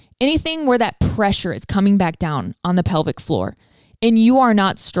 anything where that pressure is coming back down on the pelvic floor and you are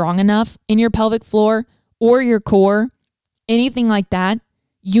not strong enough in your pelvic floor or your core, anything like that,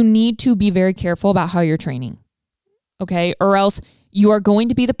 you need to be very careful about how you're training, okay? Or else you are going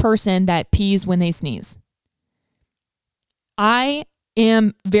to be the person that pees when they sneeze. I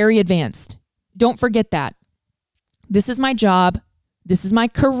am very advanced. Don't forget that. This is my job. This is my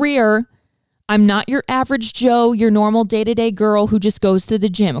career. I'm not your average Joe, your normal day-to-day girl who just goes to the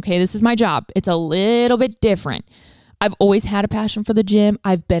gym, okay? This is my job. It's a little bit different. I've always had a passion for the gym.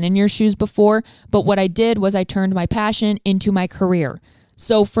 I've been in your shoes before, but what I did was I turned my passion into my career.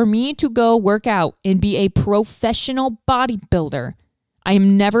 So for me to go work out and be a professional bodybuilder, I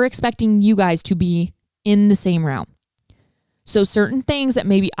am never expecting you guys to be in the same realm. So certain things that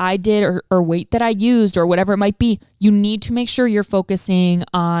maybe I did or weight that I used or whatever it might be, you need to make sure you're focusing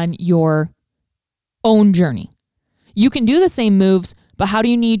on your own journey. You can do the same moves, but how do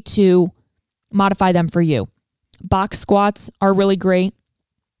you need to modify them for you? Box squats are really great.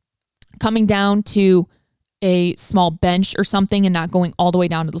 Coming down to a small bench or something and not going all the way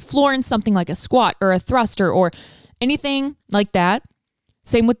down to the floor in something like a squat or a thruster or anything like that.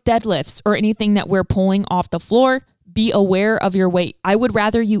 Same with deadlifts or anything that we're pulling off the floor. Be aware of your weight. I would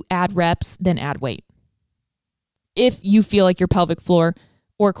rather you add reps than add weight if you feel like your pelvic floor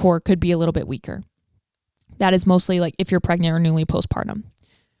or core could be a little bit weaker. That is mostly like if you're pregnant or newly postpartum.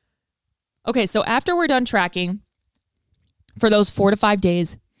 Okay, so after we're done tracking for those 4 to 5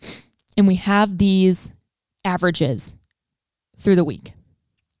 days and we have these averages through the week,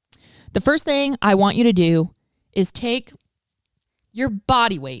 the first thing I want you to do is take your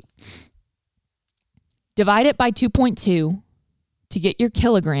body weight, divide it by 2.2 to get your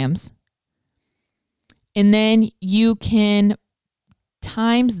kilograms, and then you can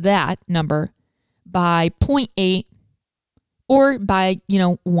times that number by 0.8 or by,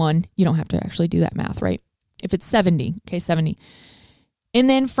 1. You don't have to actually do that math, right? If it's 70, okay, 70. And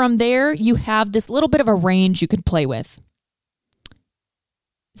then from there, you have this little bit of a range you could play with.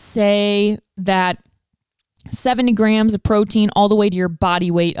 Say that 70 grams of protein all the way to your body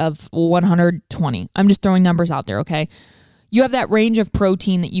weight of 120. I'm just throwing numbers out there, okay? You have that range of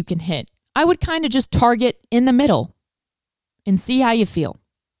protein that you can hit. I would kind of just target in the middle and see how you feel.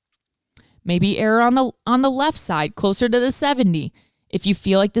 Maybe err on the left side, closer to the 70. If you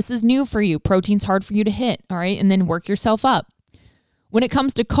feel like this is new for you, protein's hard for you to hit, all right? And then work yourself up. When it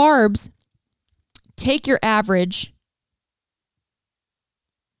comes to carbs, take your average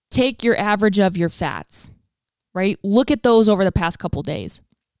take your average of your fats, right? Look at those over the past couple days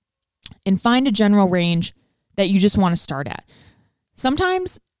and find a general range that you just want to start at.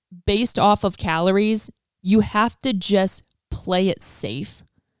 Sometimes based off of calories, you have to just play it safe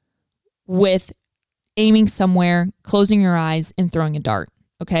with aiming somewhere, closing your eyes, and throwing a dart,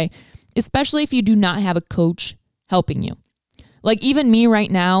 okay? Especially if you do not have a coach helping you. Like even me right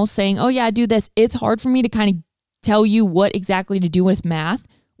now saying, oh yeah, do this. It's hard for me to kind of tell you what exactly to do with math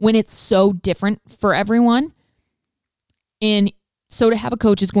when it's so different for everyone. And so to have a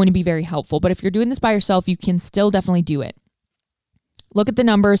coach is going to be very helpful. But if you're doing this by yourself, you can still definitely do it. Look at the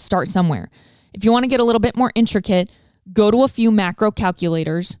numbers, start somewhere. If you want to get a little bit more intricate, go to a few macro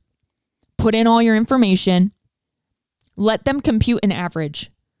calculators, put in all your information, let them compute an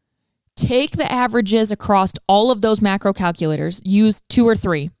average. Take the averages across all of those macro calculators, use 2 or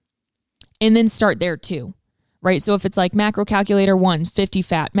 3, and then start there too, right? So if it's like macro calculator 1, 50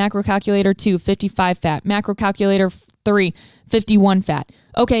 fat, macro calculator 2, 55 fat, macro calculator 3, 51 fat.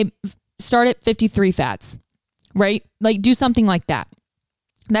 Okay, start at 53 fats, right? Like do something like that.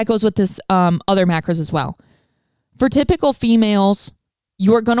 That goes with this other macros as well. For typical females,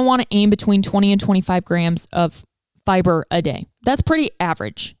 you're going to want to aim between 20 and 25 grams of fiber a day. That's pretty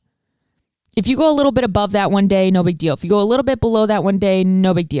average. If you go a little bit above that one day, no big deal. If you go a little bit below that one day,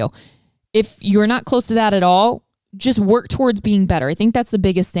 no big deal. If you're not close to that at all, just work towards being better. I think that's the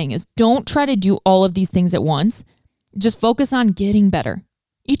biggest thing is don't try to do all of these things at once. Just focus on getting better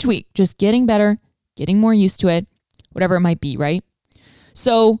each week, just getting better, getting more used to it, whatever it might be, right?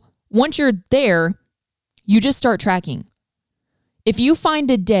 So once you're there, you just start tracking. If you find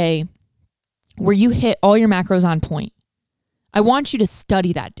a day where you hit all your macros on point, I want you to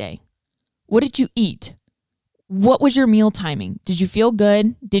study that day. What did you eat? What was your meal timing? Did you feel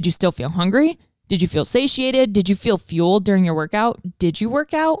good? Did you still feel hungry? Did you feel satiated? Did you feel fueled during your workout? Did you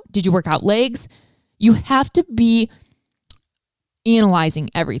work out? Did you work out legs? You have to be analyzing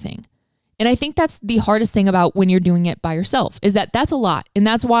everything. And I think that's the hardest thing about when you're doing it by yourself is that that's a lot. And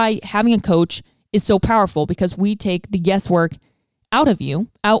that's why having a coach is so powerful because we take the guesswork out of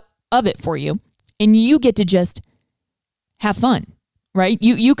it for you, and you get to just have fun, right?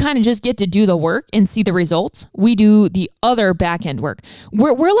 You kind of just get to do the work and see the results. We do the other back end work.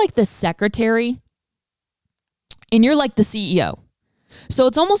 We're like the secretary and you're like the CEO. So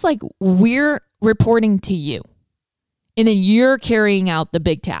it's almost like we're reporting to you and then you're carrying out the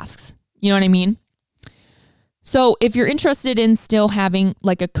big tasks. You know what I mean? So if you're interested in still having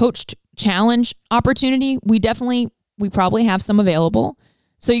like a coached challenge opportunity, we probably have some available.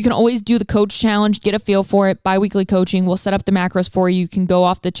 So you can always do the coach challenge, get a feel for it, bi-weekly coaching. We'll set up the macros for you. You can go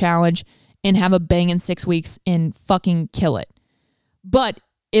off the challenge and have a bang in 6 weeks and fucking kill it. But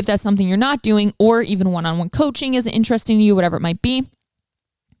if that's something you're not doing, or even one-on-one coaching isn't interesting to you, whatever it might be,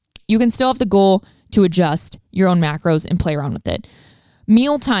 you can still have the goal to adjust your own macros and play around with it.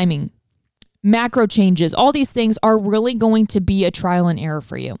 Meal timing, macro changes, all these things are really going to be a trial and error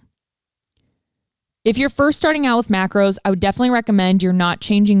for you. If you're first starting out with macros, I would definitely recommend you're not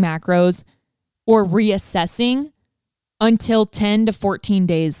changing macros or reassessing until 10 to 14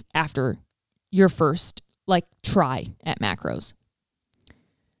 days after your first try at macros.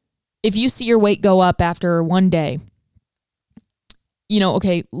 If you see your weight go up after one day,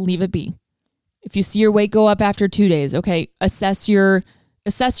 okay, leave it be. If you see your weight go up after 2 days, okay, assess your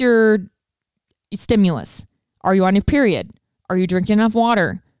stimulus. Are you on your period? Are you drinking enough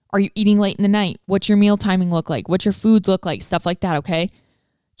water? Are you eating late in the night? What's your meal timing look like? What's your foods look like? Stuff like that, okay?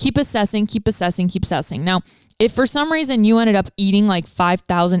 Keep assessing. Now, if for some reason you ended up eating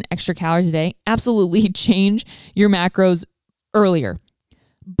 5,000 extra calories a day, absolutely change your macros earlier.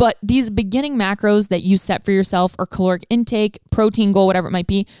 But these beginning macros that you set for yourself or caloric intake, protein goal, whatever it might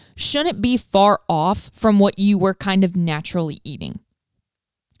be, shouldn't be far off from what you were kind of naturally eating.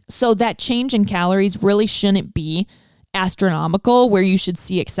 So that change in calories really shouldn't be astronomical where you should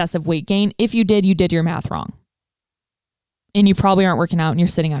see excessive weight gain. If you did your math wrong. And you probably aren't working out and you're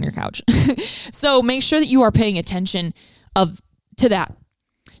sitting on your couch. So make sure that you are paying attention to that.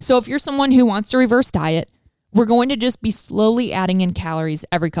 So if you're someone who wants to reverse diet, we're going to just be slowly adding in calories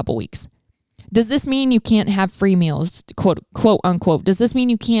every couple weeks. Does this mean you can't have free meals, quote unquote? Does this mean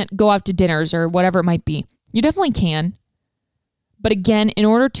you can't go out to dinners or whatever it might be? You definitely can. But again, in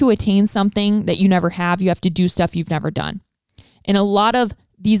order to attain something that you never have, you have to do stuff you've never done. And a lot of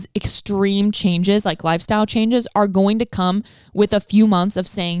these extreme changes, like lifestyle changes, are going to come with a few months of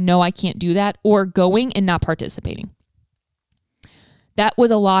saying, no, I can't do that, or going and not participating. That was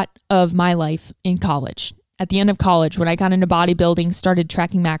a lot of my life in college. At the end of college, when I got into bodybuilding, started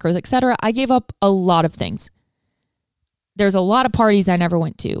tracking macros, etc., I gave up a lot of things. there's a lot of parties I never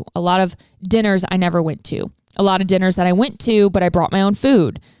went to, a lot of dinners I never went to, a lot of dinners that I went to, but I brought my own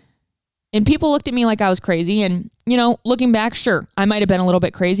food. And people looked at me like I was crazy. And, looking back, sure, I might have been a little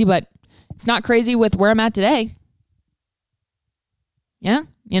bit crazy, but it's not crazy with where I'm at today. Yeah,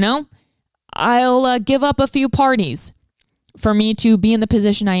 I'll give up a few parties for me to be in the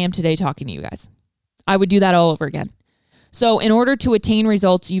position I am today talking to you guys. I would do that all over again. So in order to attain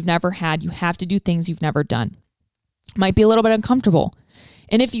results you've never had, you have to do things you've never done. Might be a little bit uncomfortable.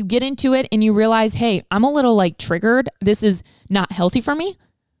 And if you get into it and you realize, hey, I'm a little triggered, this is not healthy for me.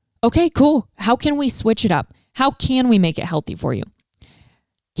 Okay, cool. How can we switch it up? How can we make it healthy for you?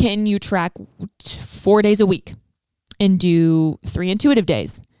 Can you track 4 days a week and do 3 intuitive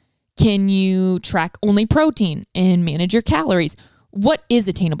days? Can you track only protein and manage your calories? What is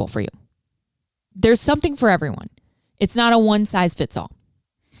attainable for you? There's something for everyone. It's not a one size fits all.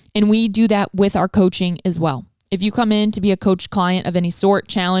 And we do that with our coaching as well. If you come in to be a coach client of any sort,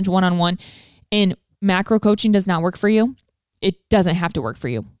 challenge, one-on-one, and macro coaching does not work for you, it doesn't have to work for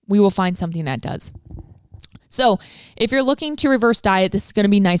you. We will find something that does. So if you're looking to reverse diet, this is going to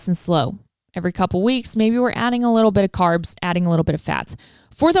be nice and slow. Every couple weeks, maybe we're adding a little bit of carbs, adding a little bit of fats.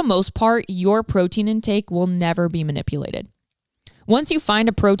 For the most part, your protein intake will never be manipulated. Once you find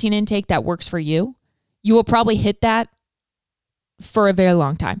a protein intake that works for you, you will probably hit that for a very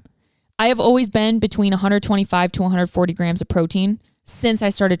long time. I have always been between 125 to 140 grams of protein since I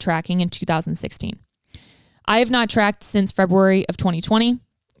started tracking in 2016. I have not tracked since February of 2020,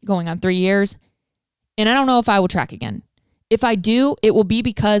 going on 3 years, and I don't know if I will track again. If I do, it will be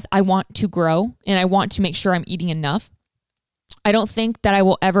because I want to grow and I want to make sure I'm eating enough. I don't think that I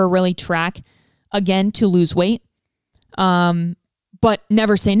will ever really track again to lose weight, but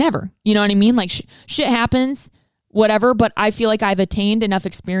never say never. You know what I mean? Shit happens, whatever, but I feel like I've attained enough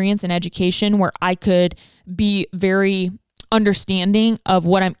experience and education where I could be very understanding of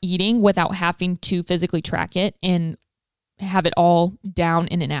what I'm eating without having to physically track it and have it all down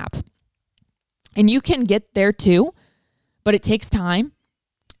in an app. And you can get there too, but it takes time.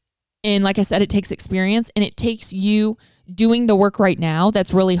 And like I said, it takes experience, and it takes you doing the work right now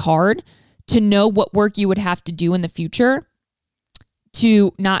that's really hard to know what work you would have to do in the future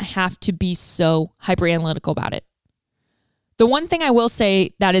to not have to be so hyper analytical about it. The one thing I will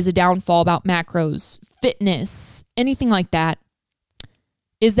say that is a downfall about macros, fitness, anything like that,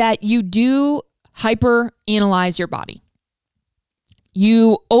 is that you do hyper analyze your body.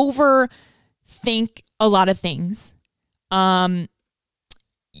 You overthink a lot of things.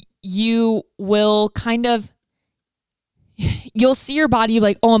 You will you'll see your body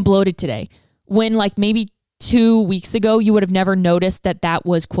like, oh, I'm bloated today. When maybe 2 weeks ago, you would have never noticed that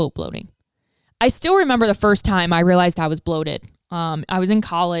was quote bloating. I still remember the first time I realized I was bloated. I was in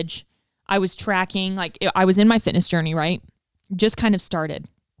college. I was tracking, I was in my fitness journey, right? Just kind of started.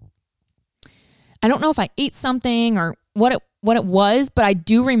 I don't know if I ate something or what it was, but I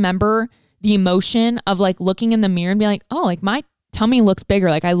do remember the emotion of looking in the mirror and being like, oh, my tummy looks bigger.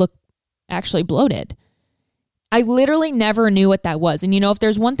 I look actually bloated. I literally never knew what that was. And if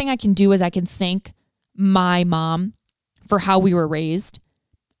there's one thing I can do is I can thank my mom for how we were raised.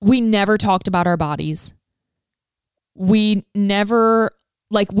 We never talked about our bodies. We never,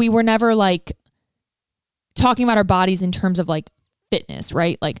 we were never talking about our bodies in terms of fitness,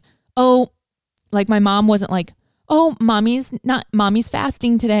 right? My mom wasn't oh, mommy's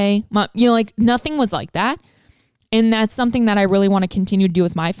fasting today. Nothing was like that. And that's something that I really want to continue to do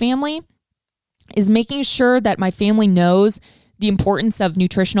with my family, is making sure that my family knows the importance of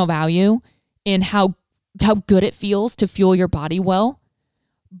nutritional value and how good it feels to fuel your body well,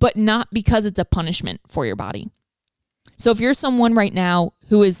 but not because it's a punishment for your body. So if you're someone right now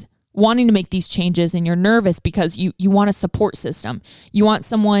who is wanting to make these changes and you're nervous because you want a support system, you want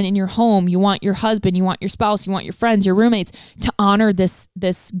someone in your home, you want your husband, you want your spouse, you want your friends, your roommates to honor this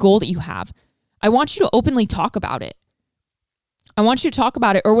goal that you have, I want you to openly talk about it. I want you to talk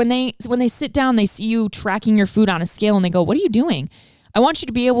about it. Or when they sit down, they see you tracking your food on a scale and they go, what are you doing? I want you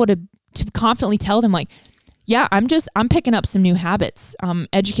to be able to confidently tell them yeah, I'm picking up some new habits. I'm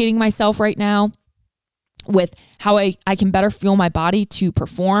educating myself right now with how I can better fuel my body to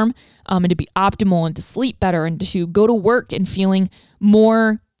perform and to be optimal and to sleep better and to go to work and feeling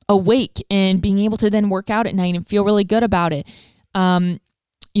more awake and being able to then work out at night and feel really good about it.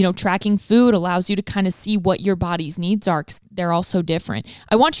 Tracking food allows you to kind of see what your body's needs are, 'cause they're all so different.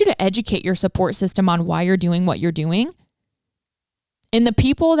 I want you to educate your support system on why you're doing what you're doing. And the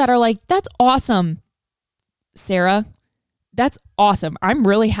people that are that's awesome, Sarah, that's awesome. I'm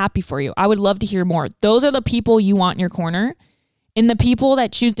really happy for you. I would love to hear more. Those are the people you want in your corner. And the people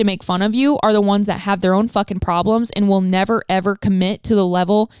that choose to make fun of you are the ones that have their own fucking problems and will never, ever commit to the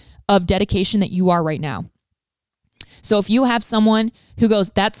level of dedication that you are right now. So if you have someone who goes,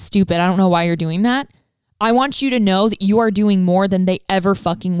 that's stupid, I don't know why you're doing that, I want you to know that you are doing more than they ever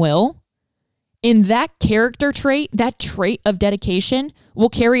fucking will. And that character trait, that trait of dedication will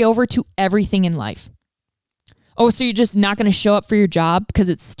carry over to everything in life. Oh, so you're just not going to show up for your job because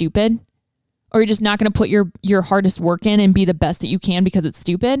it's stupid? Or you're just not going to put your hardest work in and be the best that you can because it's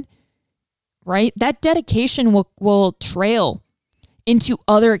stupid? Right? That dedication will trail into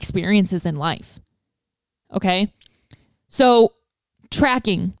other experiences in life. Okay? So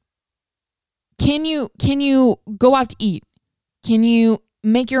tracking. Can you go out to eat? Can you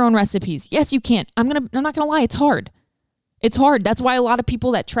make your own recipes? Yes, you can. I'm not going to lie. It's hard. It's hard. That's why a lot of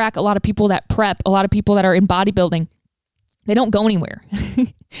people that track, a lot of people that prep, a lot of people that are in bodybuilding, they don't go anywhere.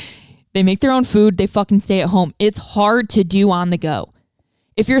 They make their own food. They fucking stay at home. It's hard to do on the go.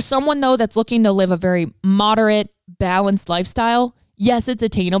 If you're someone though that's looking to live a very moderate, balanced lifestyle, yes, it's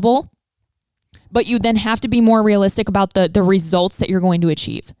attainable, but you then have to be more realistic about the results that you're going to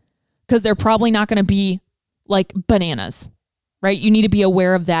achieve, because they're probably not going to be like bananas, right? You need to be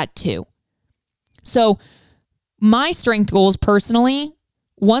aware of that too. So my strength goals personally,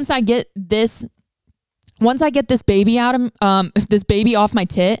 once I get this baby out of this baby off my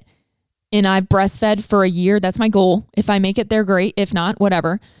tit and I've breastfed for a year, that's my goal. If I make it there, great. If not,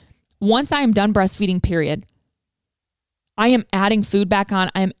 whatever. Once I am done breastfeeding, period, I am adding food back on.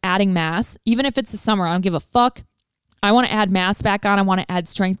 I am adding mass. Even if it's the summer, I don't give a fuck. I want to add mass back on. I want to add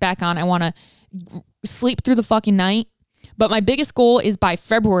strength back on. I want to sleep through the fucking night. But my biggest goal is by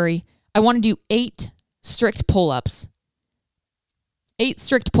February, I want to do 8 strict pull-ups. 8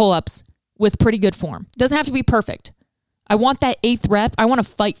 strict pull-ups with pretty good form. Doesn't have to be perfect. I want that 8th rep. I want to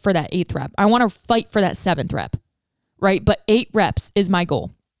fight for that 8th rep. I want to fight for that 7th rep, right? But 8 reps is my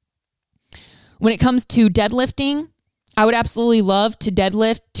goal. When it comes to deadlifting, I would absolutely love to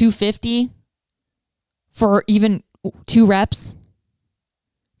deadlift 250 for even 2 reps.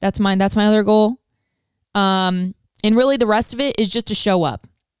 That's my other goal. And really the rest of it is just to show up.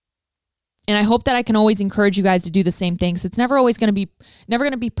 And I hope that I can always encourage you guys to do the same things. It's never going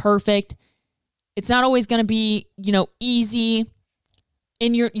to be perfect. It's not always going to be, easy.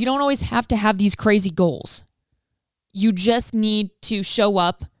 And you don't always have to have these crazy goals. You just need to show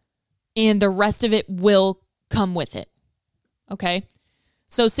up and the rest of it will come with it. Okay?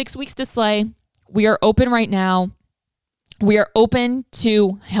 So 6 weeks to Slay. We are open right now. We are open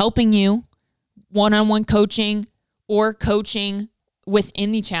to helping you one-on-one coaching or coaching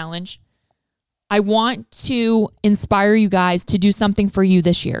within the challenge. I want to inspire you guys to do something for you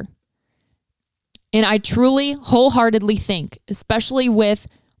this year. And I truly, wholeheartedly think, especially with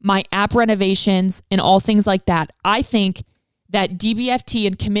my app renovations and all things like that, I think that DBFT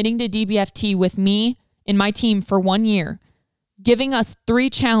and committing to DBFT with me and my team for 1 year, giving us 3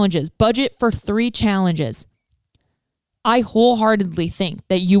 challenges, budget for 3 challenges, I wholeheartedly think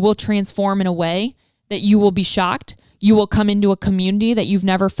that you will transform in a way that you will be shocked. You will come into a community that you've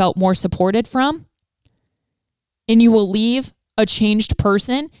never felt more supported from, and you will leave a changed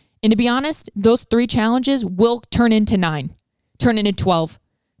person. And to be honest, those 3 challenges will turn into 9, turn into 12,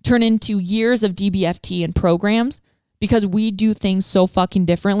 turn into years of DBFT and programs, because we do things so fucking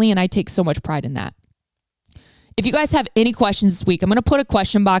differently, and I take so much pride in that. If you guys have any questions this week, I'm going to put a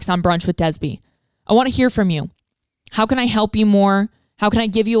question box on Brunch with Desby. I want to hear from you. How can I help you more? How can I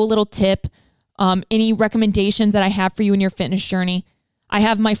give you a little tip? Any recommendations that I have for you in your fitness journey? I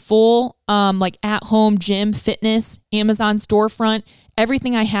have my full at-home gym fitness Amazon storefront.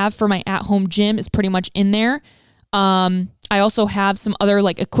 Everything I have for my at-home gym is pretty much in there. I also have some other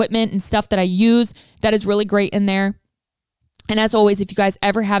equipment and stuff that I use that is really great in there. And as always, if you guys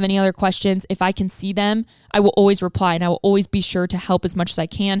ever have any other questions, if I can see them, I will always reply, and I will always be sure to help as much as I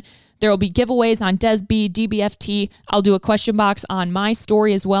can. There will be giveaways on Desby, DBFT. I'll do a question box on my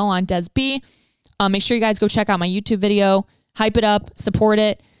story as well on Desby. Make sure you guys go check out my YouTube video, hype it up, support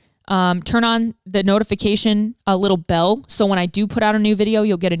it. Turn on the notification, a little bell. So when I do put out a new video,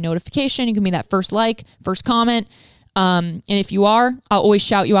 you'll get a notification. You can be that first like, first comment. And if you are, I'll always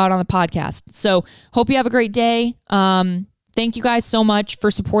shout you out on the podcast. So hope you have a great day. Thank you guys so much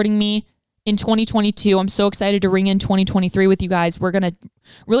for supporting me in 2022. I'm so excited to ring in 2023 with you guys. We're going to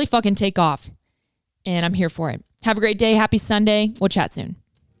really fucking take off, and I'm here for it. Have a great day. Happy Sunday. We'll chat soon.